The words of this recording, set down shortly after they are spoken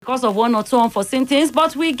because of one or two unforeseen things.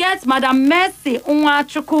 But we get Madam Mercy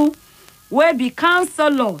Unwachuku, where be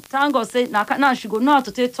counselor. Thank God say now she go know how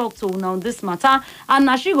to talk to now this matter, and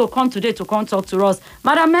now she go come today to come talk to us.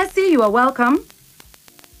 Madam Mercy, you are welcome.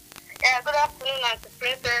 Yeah, good afternoon, Auntie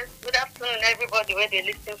Princess. Good afternoon, everybody where they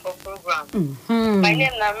listen for program. My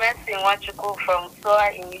name is Mercy Unwachuku from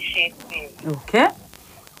SOA Initiative. Okay.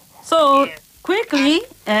 So quickly,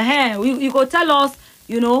 you go tell us.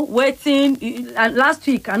 Waiting. Last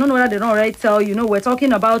week, I don't know whether they don't already tell. We're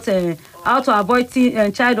talking about how to avoid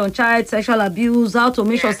child-on-child sexual abuse, how to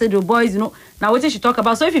make sure say the boys. Now what did she talk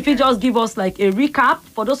about? So if you just give us like a recap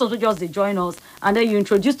for those of you just join us, and then you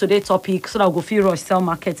introduce today's topic, so that we'll go feel rush sell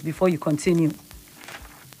market before you continue.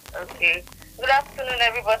 Okay. Good afternoon,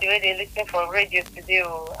 everybody. Where they listen for radio today.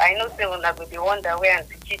 I know say when I go the wonder where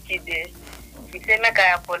Auntie Chichi dey. She say make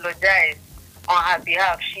I apologize on her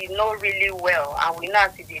behalf. She know really well, and we know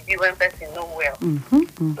see the be when person know well.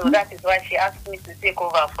 So that is why she asked me to take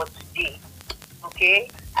over for today. Okay,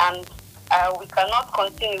 and we cannot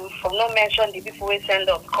continue from no mention the people who send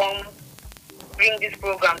us come bring this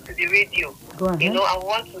program to the radio. Go ahead. I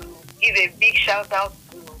want to give a big shout out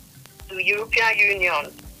to European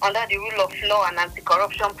Union under the rule of law and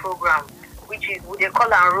anti-corruption program, which is what they call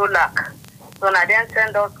a ROLAC. So now then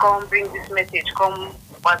send us come bring this message come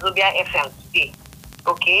Wazobia FM today.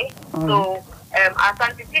 Okay? So as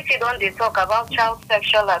Auntie Titi don't they talk about child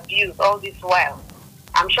sexual abuse all this while.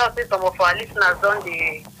 I'm sure say some of our listeners don't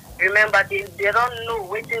they remember they don't know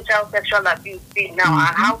what child sexual abuse is now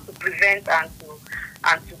and how to prevent and to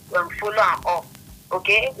follow and up.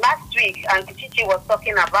 Okay? Last week Auntie Titi was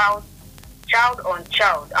talking about child on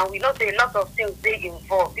child, and we know there are a lot of things they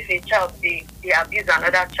involve if a child they abuse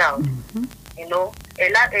another child.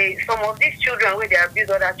 Some of these children where they abuse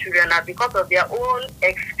other children are because of their own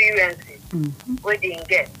experiences where they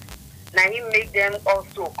get. Now he make them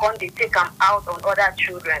also come they take them out on other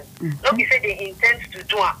children. Not be say they intend to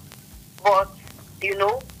do it, but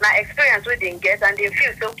now experience where they get and they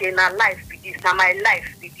feel so okay now life be this, now my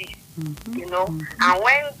life be this. And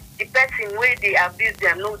when the person where they abuse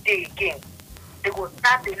them no day again, they go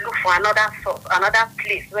start to look for another source, another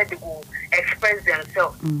place where they go express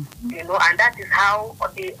themselves, and that is how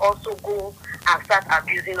they also go and start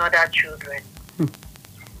abusing other children.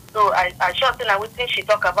 So I sure think I would think she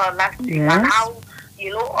talked about last week and how,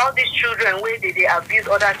 all these children where they abuse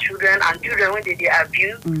other children and children where they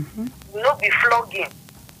abuse, no be flogging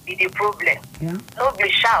be the problem. No be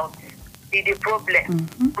shout be the problem.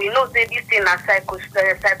 We know that this thing are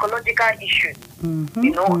psychological issues,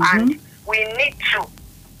 and we need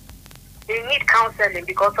they need counseling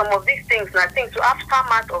because some of these things are things to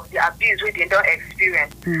aftermath of the abuse where they don't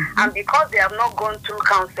experience. And because they have not gone through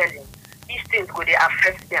counseling, these things could they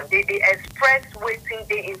affect them. They express waiting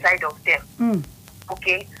day inside of them.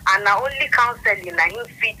 Okay? And now only counseling now you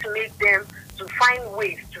fit to make them to find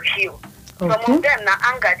ways to heal. Some of them now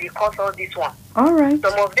anger they cause all this one. All right.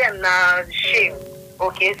 Some of them now shame.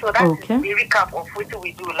 Okay, so that's the recap of what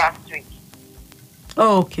we do last week.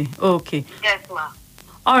 Okay. Yes, ma'am.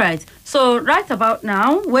 All right. So right about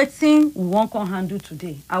now, what thing we won't handle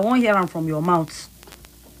today? I won't hear them from your mouth.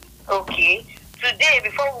 Okay. Today,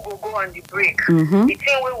 before we go on the break, the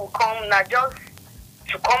thing we will come now just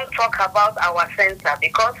to come talk about our center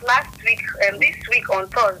because last week, this week on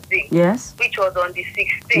Thursday, which was on the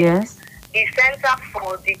 16th, the center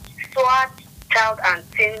for the SOA Child and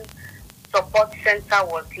Teen Support Center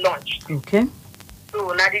was launched. Okay.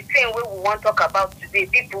 So now the thing we want to talk about today,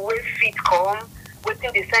 people will fit come, what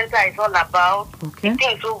the center is all about, the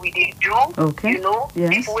things what we they do, people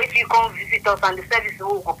if you come visit us and the services we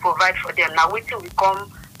will provide for them. Now wait till we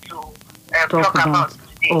come to talk about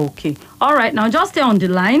today. Okay. All right. Now just stay on the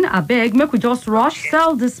line. I beg, make we just rush,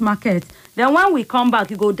 sell this market. Then when we come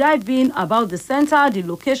back, you go dive in about the center, the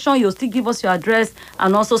location. You'll still give us your address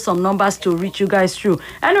and also some numbers to reach you guys through.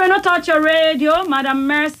 Anyway, not touch your radio. Madam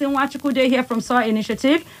Mercy Unwachuku here from SOA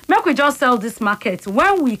Initiative. Make we just sell this market.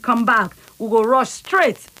 When we come back, we will rush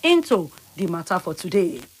straight into the matter for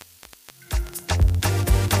today.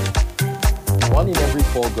 1 in every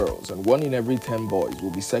 4 girls and 1 in every 10 boys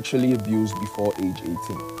will be sexually abused before age 18.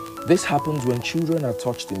 This happens when children are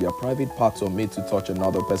touched in their private parts or made to touch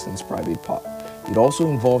another person's private part. It also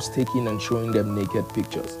involves taking and showing them naked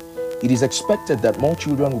pictures. It is expected that more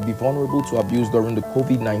children will be vulnerable to abuse during the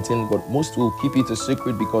COVID-19, but most will keep it a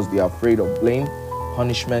secret because they are afraid of blame,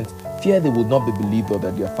 punishment, fear they will not be believed or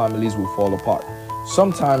that their families will fall apart.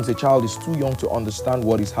 Sometimes a child is too young to understand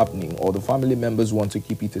what is happening or the family members want to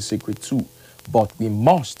keep it a secret too. But we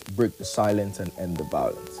must break the silence and end the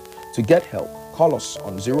violence. To get help, call us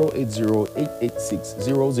on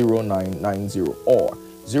 080-886-00990 or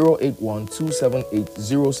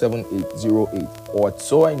 081-278-07808 or at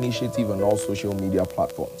SOA Initiative on all social media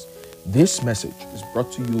platforms. This message is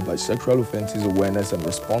brought to you by Sexual Offences Awareness and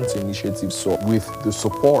Response Initiative SOA with the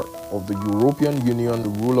support of the European Union, the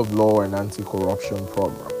Rule of Law and Anti-Corruption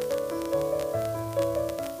Program.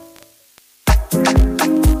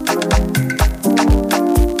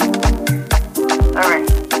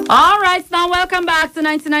 All right, now welcome back to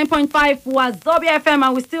 99.5 Wazobia FM,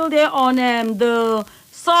 and we're still there on the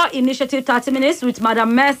SAW Initiative 30 Minutes with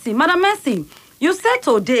Madam Mercy. Madam Mercy, you said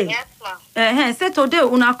today, Yes, ma'am. said today,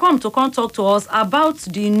 Una come talk to us about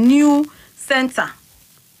the new center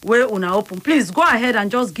where Una open. Please go ahead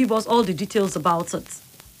and just give us all the details about it.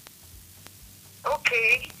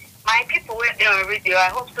 Okay, my people were there on radio. I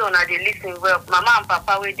hope so. Now they listen well. Mama and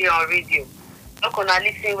Papa were there on radio. Not gonna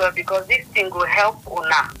listen well because this thing will help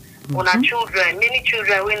Una. Una children, many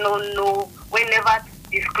children we don't know, we never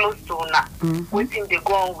disclose to Una. What thing they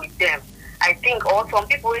go on with them. I think or some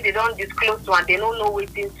people they don't disclose to and they don't know what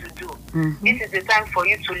things to do. This is the time for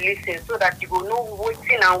you to listen so that you will know what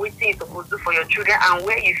thing and what thing you're supposed to do for your children and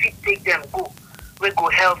where you fit take them go. We go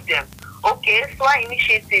help them. Okay, SOA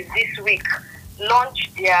Initiative this week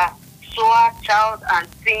launched their SOA Child and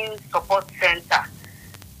Teen Support Center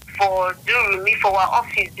for for our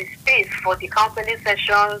office, the space for the counseling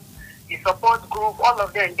sessions, the support group, all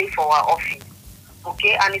of them they for our office.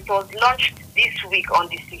 Okay, and it was launched this week on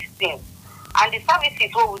the 16th. And the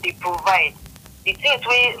services what would they provide? The things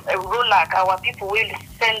we roll like our people will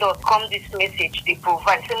send us come this message they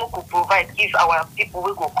provide. Some could provide give our people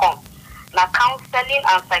will go come. Now counseling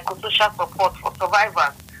and psychosocial support for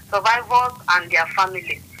survivors and their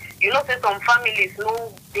families. You know, say some families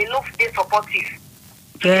know they supportive.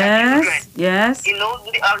 Yes. You know,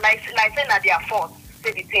 like saying that they are fault,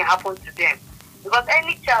 say the thing happened to them. Because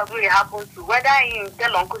any child will happen to, whether he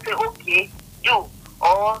tell uncle say okay, do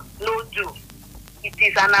or no do, it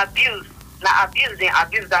is an abuse. Now abuse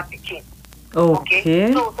that pikin.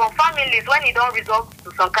 Okay. So some families when it don't result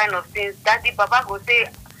to some kind of things, daddy Baba go say,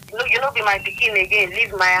 you know be my pikin again,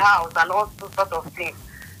 leave my house and all sort of things.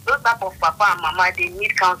 Those type of papa and mama they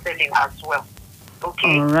need counseling as well.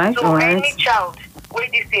 Okay. All right. Any child where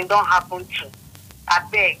this thing don't happen to, I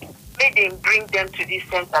beg, may them bring them to this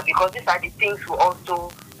center because these are the things we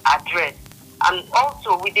also address. And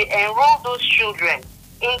also we they enroll those children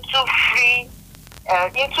into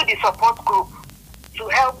into the support group to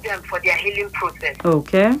help them for their healing process.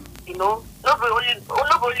 Okay. You know, not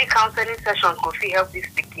only counseling sessions go fit help this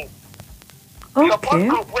speaking. Okay. Support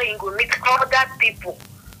group where you go meet other people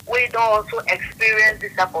where don't also experience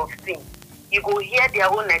this type of thing. You go hear their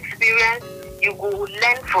own experience, you go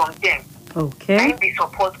learn from them. Okay. And the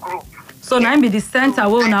support group. So now be the center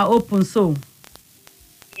where now open so.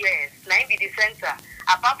 Yes, now be the center.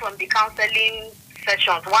 Apart from the counseling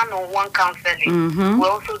sessions, one-on-one counseling, we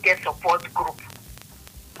also get support group.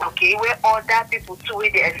 Okay, where other people too,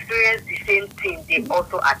 where they experience the same thing, they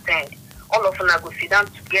also attend. All of them go sit down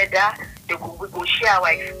together. We go share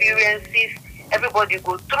our experiences. Everybody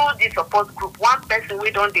go through the support group. One person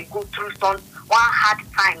we don't they go through one hard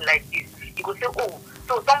time like this. You go say, oh,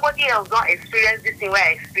 so somebody else don't experience this thing where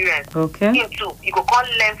I experienced. Okay. Him too. You go come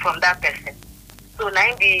learn from that person. So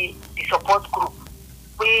now the support group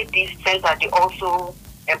where this center they also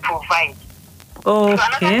provide. Okay. So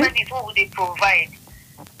another service what would they provide?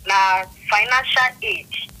 Now financial aid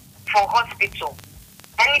for hospital.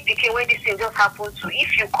 Any pikin where this thing just happens to,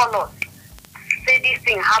 if you call us, say this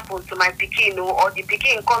thing happened to my pikin or the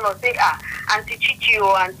pikin call us, say Auntie Chichi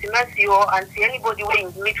or Auntie Mercy or Auntie anybody where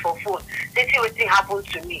you meet for phone, they see what thing happened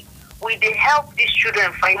to me. We they help these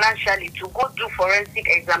children financially to go do forensic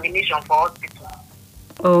examination for hospital.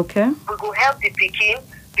 Okay. We go help the pikin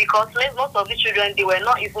because most of the children they were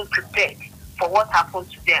not even prepared for what happened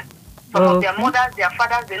to them. Some of their mothers, their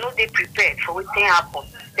fathers, they know they prepared for what thing happened.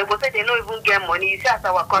 They go say they don't even get money. You see, as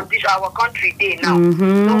our country day now,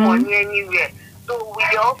 no money anywhere. So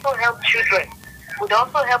we also help children. We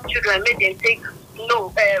also help children make them take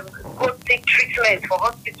go take treatment for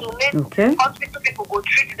hospital. Make hospital people go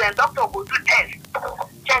treat them. Doctor go do test.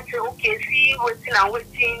 Just say okay, see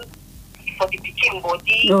waiting for the pikin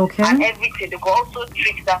body and everything. They go also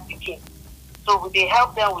treat that pikin. So they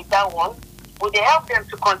help them with that one. Would they help them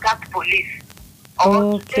to contact police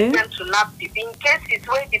or to take them to nap in cases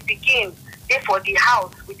where the pikin they for the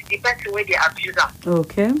house with the person where they abuse them.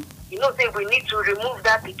 Okay. You know, say we need to remove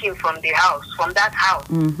that pikin from the house, from that house,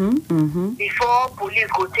 before police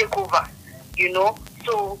go take over. You know,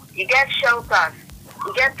 so you get shelters,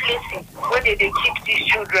 you get places where they keep these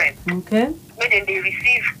children. Okay. Maybe they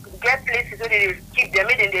get places where they keep them,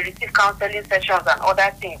 maybe they receive counseling sessions and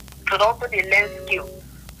other things. So also they learn skills.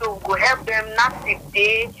 go help them NASIP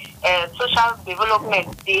Day, Social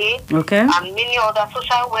Development Day, Okay. and many other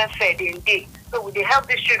social welfare day. So we help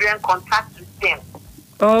these children contact with them.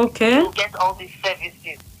 Okay. To get all these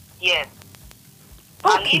services. Yes.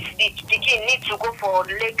 Okay. And if the kid needs to go for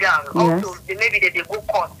legal, Yes. also maybe they go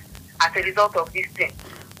court as a result of this thing.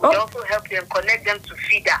 We also help them, connect them to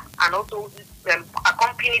feeder, and also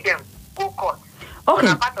accompany them go court. Okay.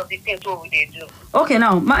 So part of the things what they do. Okay,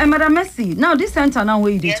 now, Madam Mercy, now this center now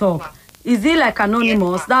where you Yes, talk, ma'am. is it like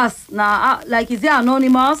anonymous? Yes, That's now like, is it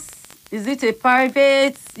anonymous? Is it a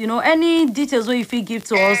private? You know, any details where you feel give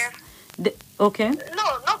to us? Okay.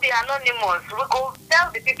 No, not be anonymous. We go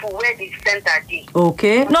tell the people where the center is.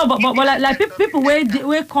 Okay. No, but like people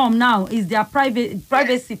where come now, is their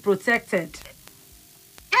privacy protected?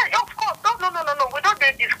 Yeah, of course. No. We don't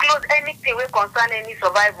disclose anything we concern any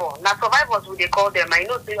survivor. Now survivors would they call them. I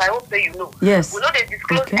hope that you know. Yes. We know they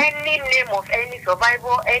disclose any name of any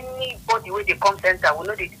survivor, anybody where they come center. We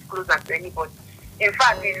know they disclose that to anybody. In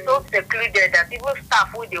fact, it's so secluded that even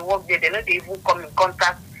staff where they work there, they know they even come in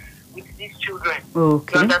contact with these children.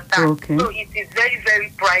 Okay. You understand? Okay. So it is very, very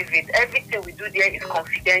private. Everything we do there is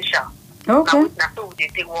confidential. Okay. Now so they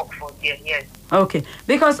take work for there, yes. Okay.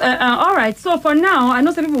 Because, all right. So for now, I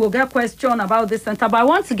know some people will get question about this center, but I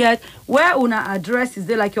want to get where una address is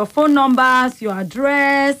there, like your phone numbers, your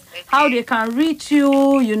address, how they can reach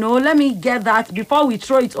you, you know. Let me get that before we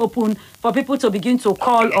throw it open for people to begin to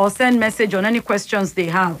call or send message on any questions they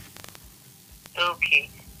have. Okay.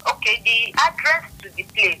 Okay, the address to the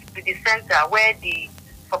place, to the center where the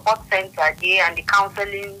support center there and the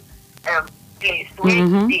counseling place where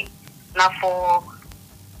it is. Now for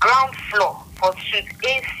ground floor for suite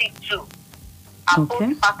AC2,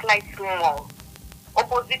 opposite Parklight Mall,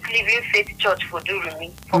 opposite Living Faith Church for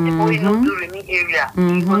Durumi. For people who know Durumi area,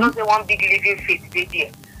 you will not say one big Living Faith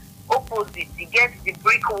there. Opposite, you get the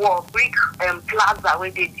brick plaza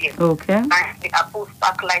where they there. Okay. And the opposite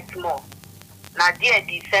Parklight Mall. Now there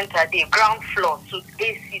the center there, ground floor, suite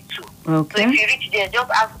AC2. Okay. So if you reach there,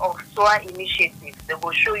 just ask of SOA Initiative. They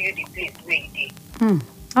will show you the place where it is.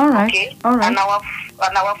 All right. Okay. All right. And our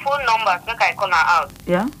phone numbers, make I call her out.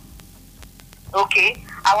 Yeah. Okay.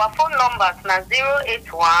 Our phone numbers now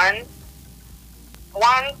 081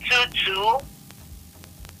 122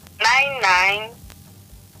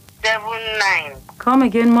 9979. Come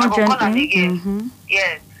again, more I will call her gently. again.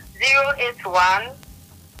 Yes. 081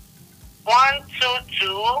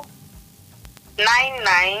 122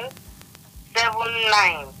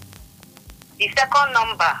 9979. The second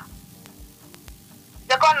number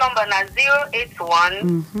now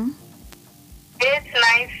 081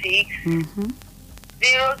 896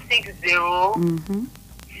 060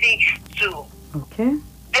 62. Okay.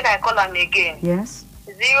 Then I call them again. Yes.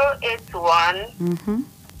 081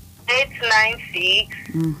 896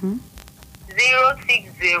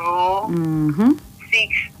 060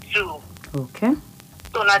 62. Okay.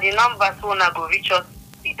 So now the numbers will not go reach us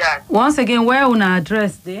with that. Once again, where una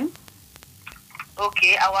address there?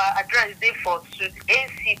 Okay, our address is there for suite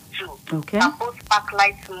AC2. Okay. Opposite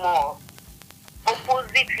Parklight Mall.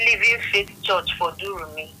 Opposite Living Faith Church for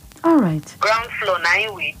Durumi. All right. Ground floor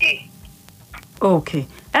 9 we there. Okay.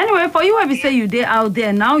 Anyway, for you, if you say you there out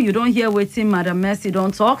there now, you don't hear waiting, Madam Mercy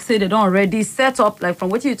don't talk. Say they don't already set up, like from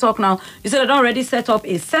what you talk now, you say they don't already set up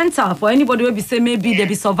a center for anybody who be say maybe they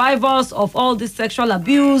be survivors of all this sexual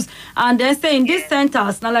abuse. And then say in these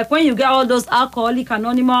centers, now like when you get all those alcoholic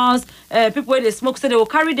anonymous, people where they smoke, so they will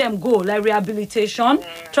carry them go, like rehabilitation,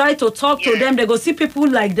 try to talk to them. They go see people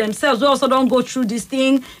like themselves who also don't go through this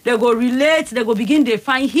thing. They go relate, they go begin, they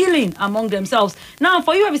find healing among themselves. Now,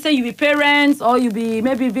 for you, if you say you be parents or you be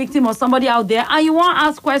maybe victim or somebody out there and you want to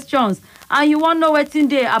ask questions and you want to know what's in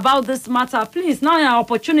there about this matter, please, now is an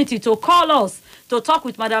opportunity to call us to talk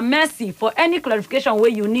with Madam Mercy for any clarification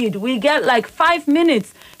where you need. We get like 5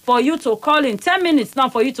 minutes for you to call in, 10 minutes now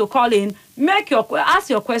for you to call in, ask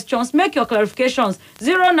your questions, make your clarifications.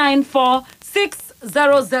 094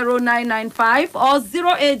 6000995 or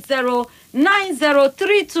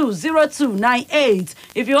 08090320298.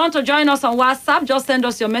 If you want to join us on WhatsApp, just send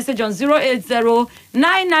us your message on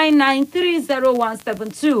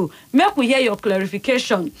 08099930172. Make we hear your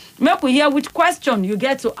clarification. Make we hear which question you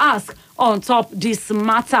get to ask on top this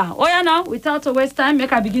matter. Oh yeah, now without a waste time,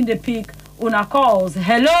 make I begin the pick una calls.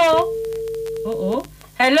 Hello. Hello.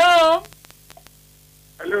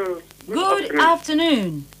 Hello. Good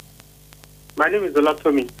afternoon. My name is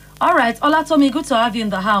Olatomi. All right, Olatomi, good to have you in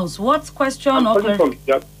the house. What question or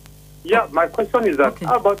clarification? Yeah, my question is that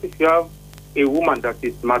how about if you have a woman that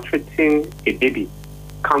is maltreating a baby?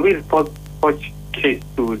 Can we report such case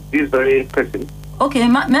to this very person? Okay,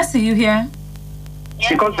 Mercy, you here?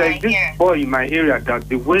 Because there is this boy in my area that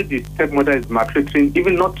the way the stepmother is maltreating,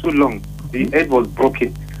 even not too long, the head was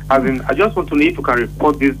broken. As in, I just want to know if you can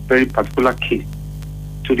report this very particular case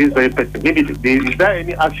to this very person. Maybe is there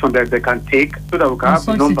any action that they can take so that we can have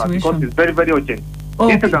the number? Because it's very, very urgent.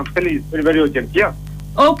 Okay. This I'm telling you is very, very urgent. Yeah.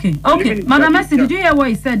 Okay. Madam Mercy, did you hear what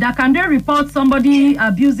he said? That can they report somebody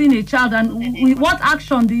abusing a child, and what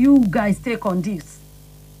action do you guys take on this?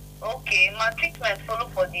 Okay, my treatment follow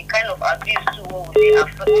for the kind of abuse too what they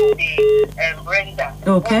affect the render.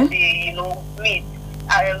 Okay. What they, meet.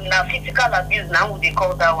 Now physical abuse now they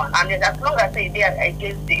call that one. And as long as they are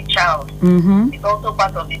against the child, it's also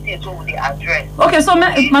part of the thing so they address. Okay, so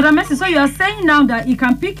Madam Mercy, so you are saying now that he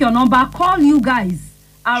can pick your number, call you guys,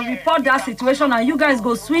 and report that situation, and you guys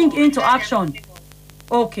go swing into action.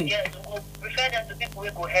 Okay. Yes, we will refer them to people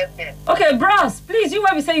who will help them. Okay, bros, please, you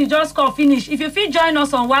where we say you just call finish. If you feel join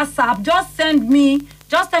us on WhatsApp, just tell me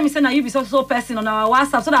say that you be so person on our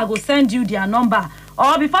WhatsApp so that I go send you their number.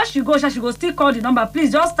 Or before she go still call the number.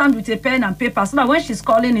 Please just stand with a pen and paper so that when she's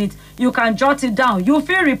calling it, you can jot it down. You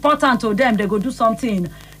feel important to them, they go do something.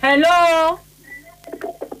 Hello?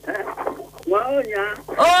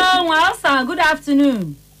 Oh, well, sir, good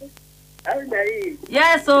afternoon.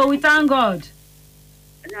 Yes, so we thank God.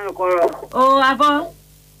 Oh, Avo.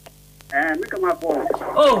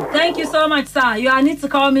 Oh, thank you so much, sir. You need to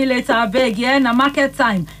call me later, I beg, yeah, na market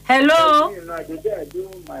time. Hello?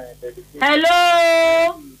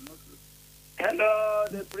 Hello? Hello,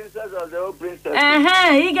 the princess of the old princess.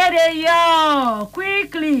 He get a yo.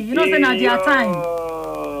 Quickly. You know, say na their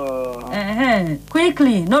time.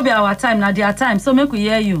 Quickly. No be our time, na their time. So make we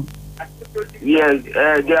hear you. Yes,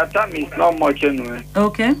 their time is not much anyway.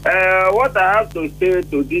 Okay. What I have to say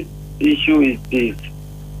to this issue is this.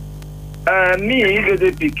 Me,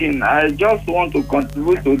 Igede Pikin, I just want to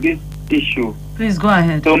contribute to this issue. Please go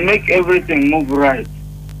ahead. To make everything move right.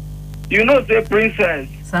 You know, the princess.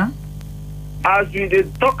 Sir? As we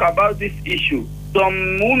talk about this issue,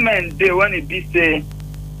 some women, when it be say,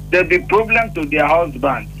 there be problem to their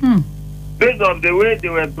husband. Based on the way they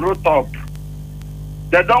were brought up.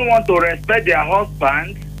 They don't want to respect their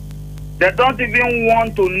husband. They don't even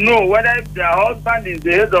want to know whether their husband is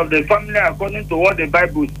the head of the family according to what the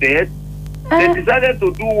Bible said. They decided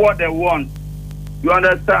to do what they want. You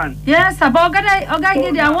understand? Yes, but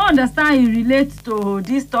I won't understand you relate to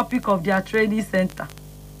this topic of their training center.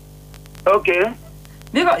 Okay.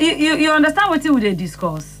 Because you understand what they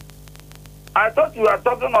discuss? I thought you were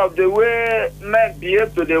talking of the way men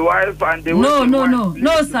behave to the wife and the way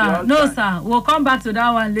No, sir. We'll come back to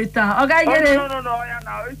that one later. Okay, No. Yeah,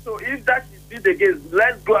 now, so if that is the case,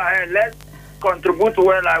 let's go ahead. Let's contribute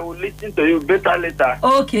well. I will listen to you better later.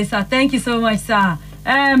 Okay, sir. Thank you so much, sir.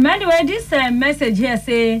 Anyway, this message here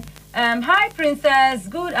say, hi, princess.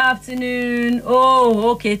 Good afternoon.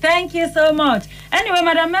 Oh, okay. Thank you so much. Anyway,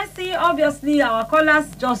 Madam Mercy, obviously, our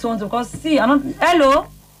callers just want to see. Hello?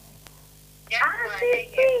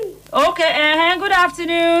 Okay, good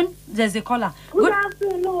afternoon. There's a caller. Good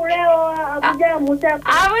afternoon, Abuja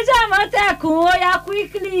Motekun.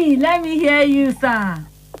 Quickly. Let me hear you, sir.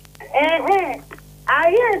 I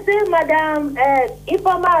hear say Madam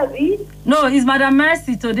Ifoma. No, it's Madam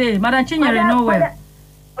Mercy today. Madam Chinyere nowhere.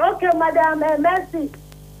 Okay, Madam Mercy.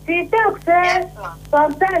 She talks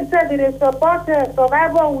sometimes they support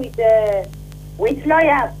survival with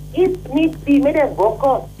lawyers. If need be, made them go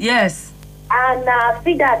court. Yes. And that's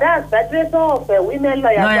Federation of Women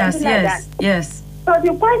Lawyers. Yes. So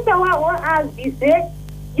the question I want to ask is,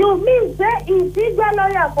 you mean say individual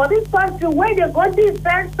lawyer for this country where they go to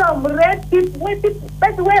defend some rape people,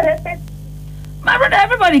 my brother,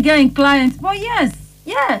 everybody getting clients, but yes.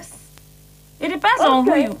 It depends on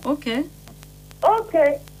who you. Okay.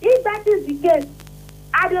 Okay. If that is the case,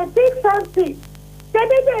 I don't think something. They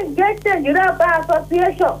didn't get the by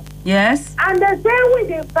association. Yes. And the same with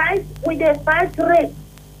the fight rape.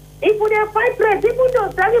 If we fight rape, people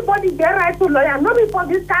don't everybody get right to lawyer, not before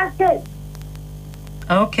this case.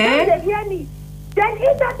 Okay. Then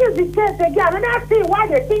if that is the case again, when I see why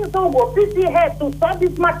the things don't go pretty head to solve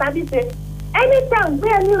this matter, this is anytime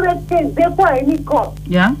where any rape case they for any court.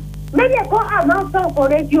 Yeah. Maybe I go announce them for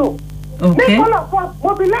radio. Okay. Make all of us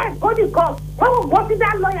mobilize, go to court. When we go to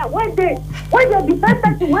that lawyer, when they defend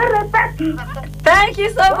person, when respect. Thank you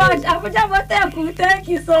so much. Abuja Motekun, thank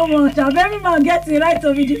you so much. Everyone gets the right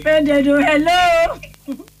to be defended. Hello.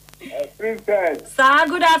 Princess. Sir,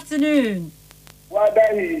 good afternoon.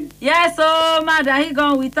 Yes, oh, madam, he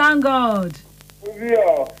gone. We thank God.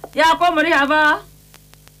 Yeah, come on, Hava.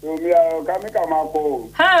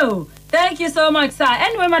 Oh, thank you so much, sir.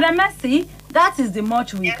 Anyway, Madam Mercy, that is the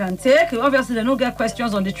much we can take. Obviously, they don't get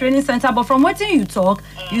questions on the training center, but from what you talk,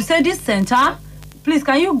 you say this center. Please,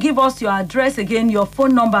 can you give us your address again, your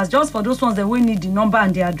phone numbers, just for those ones that we need the number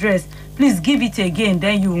and the address. Please give it again,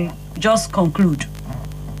 then you just conclude.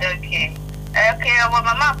 Okay. Okay, our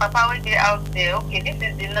mama and papa will be out there. Okay, this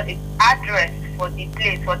is the address for the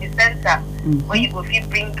place, for the center, where you go fit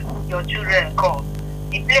bring your children come.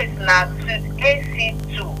 The place now suit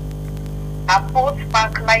AC2, Post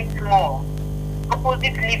Park Light Mall,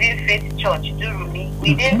 opposite Living Faith Church, Durumi.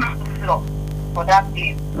 We did floor for that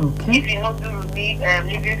place. Okay. If you know Durumi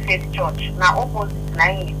Living Faith Church, now opposite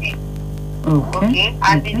 9 Okay.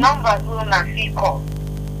 And the numbers will not see call.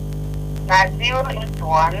 Now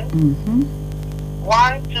 081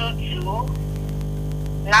 122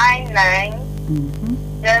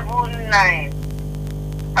 9979.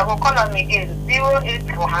 I will call them again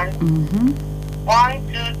 081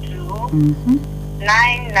 122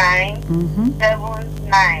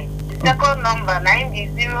 9979. The second number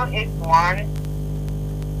 98081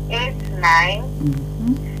 89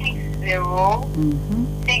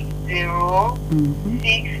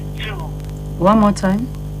 606062. One more time.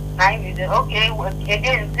 90. Okay,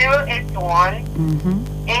 again 081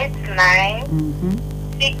 89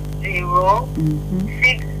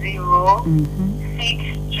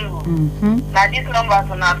 606062. Now these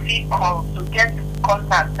numbers on our feed call to get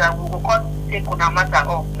contact and we will call take on a matter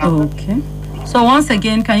of. Okay. So once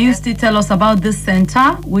again, can you still tell us about this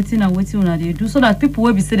center? Waiting and waiting on they do so that people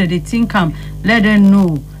will be said that they think let them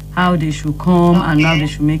know how they should come and how they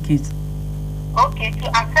should make it. Okay, to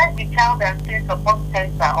access the Child and Teen Support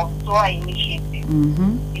Center of SOA Initiative,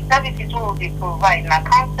 the services will be provided like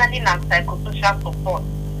counseling and psychosocial support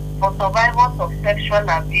for survivors of sexual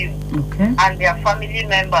abuse and their family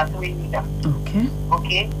members who need them.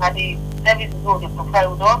 Okay, and the services will be provided.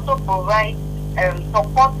 We will also provide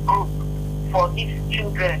support group for these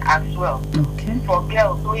children as well. For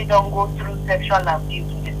girls who don't go through sexual abuse,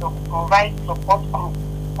 we will provide support group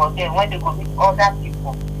for them when they go with other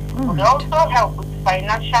people. We also help with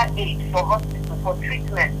financial aid for hospitals for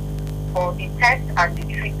treatment, for the test and the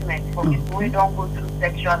treatment for people who don't go through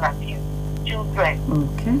sexual abuse. Children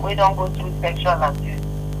who don't go through sexual abuse.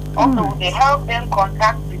 Also, they help them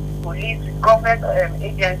contact with police, with government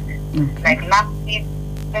agencies like NAPSIP,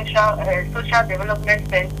 Social Development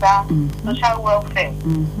Center, Social Welfare.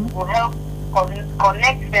 Will help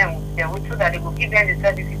connect them with them so that they will give them the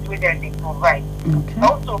services which they provide.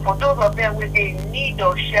 Also, for those of them with a need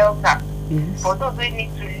of shelter, for those who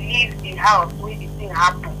need to leave the house where the thing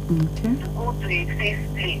happened, to go to a safe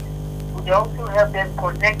place, we also help them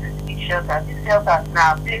connect with the shelter. These shelters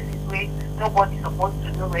now are places where nobody is supposed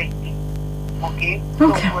to know where it is. So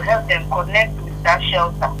we'll help them connect with that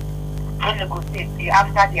shelter when they go safely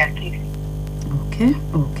after their cases.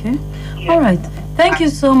 All right. Thank you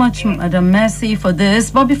so much, Madam Mercy, for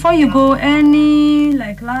this. But before you go, any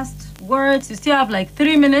last words? You still have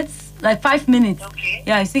 3 minutes, 5 minutes.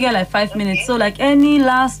 Yeah, you still get 5 minutes. So any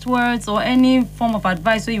last words or any form of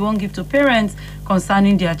advice you won't give to parents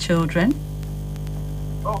concerning their children?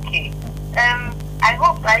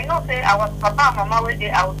 I know say our papa and mama where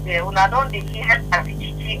they out there, when I don't hear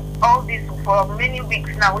all this for many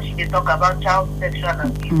weeks now, which they talk about child sexual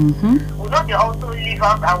abuse. We know they also leave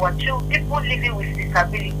out our people living with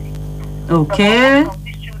disability. Some of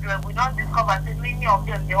these children, we don't discover that many of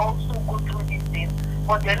them they also go through these things,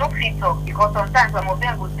 but they're not fit up because sometimes some of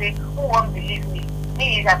them will say, "Who won't believe me?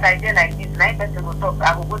 Me as I did like this, 9 person will talk.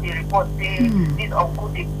 I will go the report say this uncle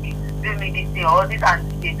they do me this thing, or this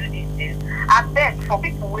auntie they do these things." I beg for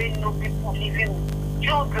people who know people living with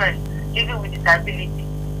children living with disability.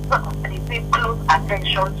 They pay close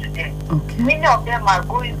attention to them. Many of them are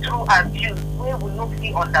going through abuse where we not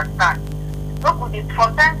fully understand. So from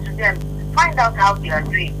time to them, find out how they are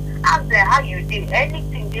doing. Ask them how you did.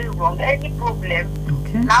 Anything they wrong, any problem.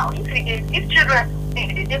 Now, if children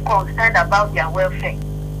they concerned about their welfare,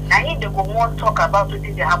 now if they go want to talk about what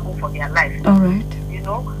they happen for their life.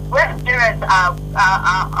 When parents are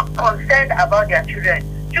concerned about their children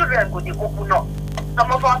go they open up.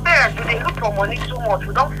 Some of our parents, when they look for money too much,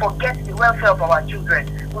 we don't forget the welfare of our children.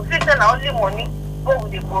 We think that only money, what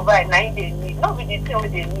would they provide, now they need. Not with the thing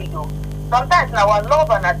what they need though. Sometimes our love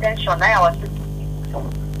and attention, now our children.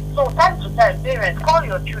 So time to time, parents, call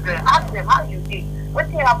your children, ask them how you did. What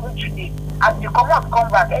thing happened today? As you come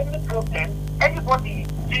back, any problem, anybody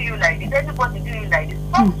do you like this,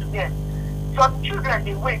 talk to them. Some children,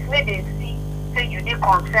 they wait, may they see, say you they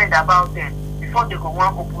concerned about them before they go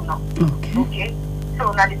one open up. So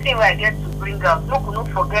now the thing where I get to bring out, don't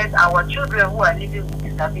forget our children who are living with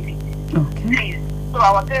disabilities. Please. So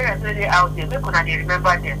our parents really out there, make sure they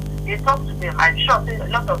remember them. they talk to them. I'm sure a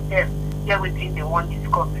lot of them hear within they want to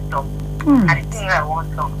discuss with them. I think I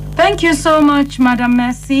want them. Thank you so much, Madam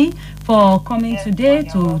Mercy, for coming today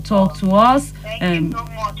to talk to us. Thank you so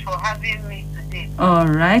much for having me today. All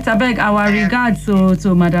right. I beg our regards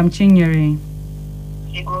to Madam Chinyere.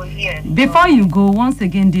 She go here. Before you go, once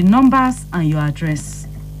again, the numbers and your address.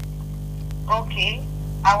 Okay.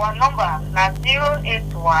 Our number is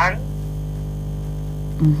 081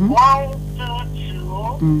 Mm-hmm.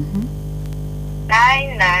 122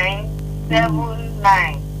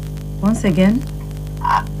 9979. Once again.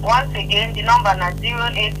 Once again, the number is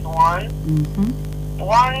 081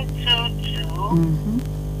 122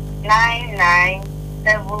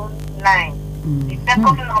 9979. The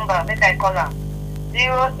second number, make I call her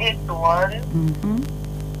 081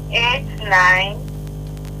 89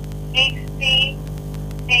 60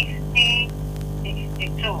 60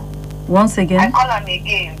 62. Once again. I call them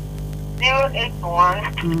again. 081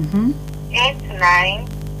 89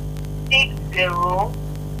 60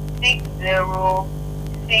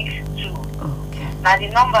 6062. Okay. Now the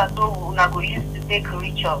number so we go use to take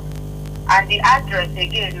reach us. And the address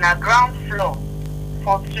again na ground floor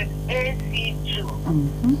for Suite AC2.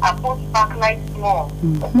 Post Parklight Mall,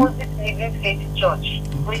 opposite Living Faith Church,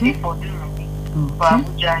 waiting for Durumi, for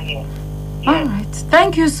Abuja here. All right.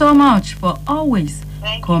 Thank you so much for always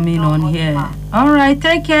coming on here. All right.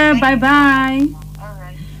 Take care. Bye-bye. All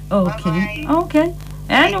right. Okay. Bye-bye. Okay.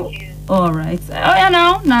 Thank And you. all right. Oh, yeah,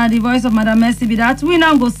 now the voice of Madam Mercy be that. We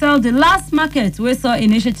now go sell the last market we saw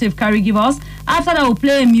initiative carry give us. After that, we'll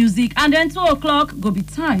play music. And then 2 o'clock go be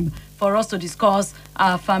time for us to discuss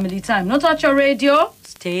our family time. Not touch your radio.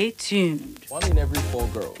 Stay tuned. 1 in every 4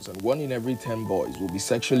 girls and 1 in every 10 boys will be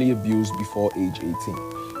sexually abused before age 18.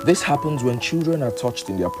 This happens when children are touched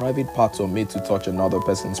in their private parts or made to touch another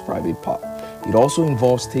person's private part. It also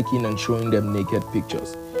involves taking and showing them naked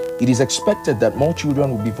pictures. It is expected that more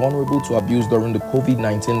children will be vulnerable to abuse during the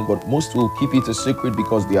COVID-19, but most will keep it a secret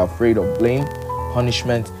because they are afraid of blame,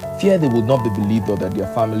 punishment, fear they will not be believed or that their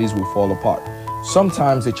families will fall apart.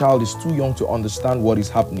 Sometimes a child is too young to understand what is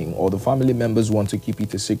happening, or the family members want to keep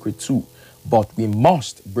it a secret too. But we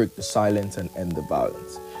must break the silence and end the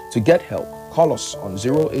violence. To get help, call us on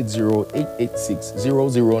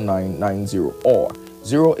 080-886-00990 or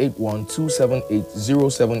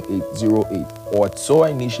 081-278-07808 or at SOA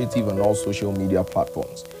Initiative on all social media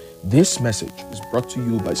platforms. This message is brought to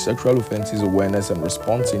you by Sexual Offences Awareness and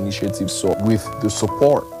Response Initiative SOA with the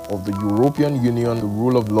support of the European Union, the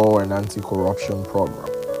Rule of Law and Anti-Corruption Program.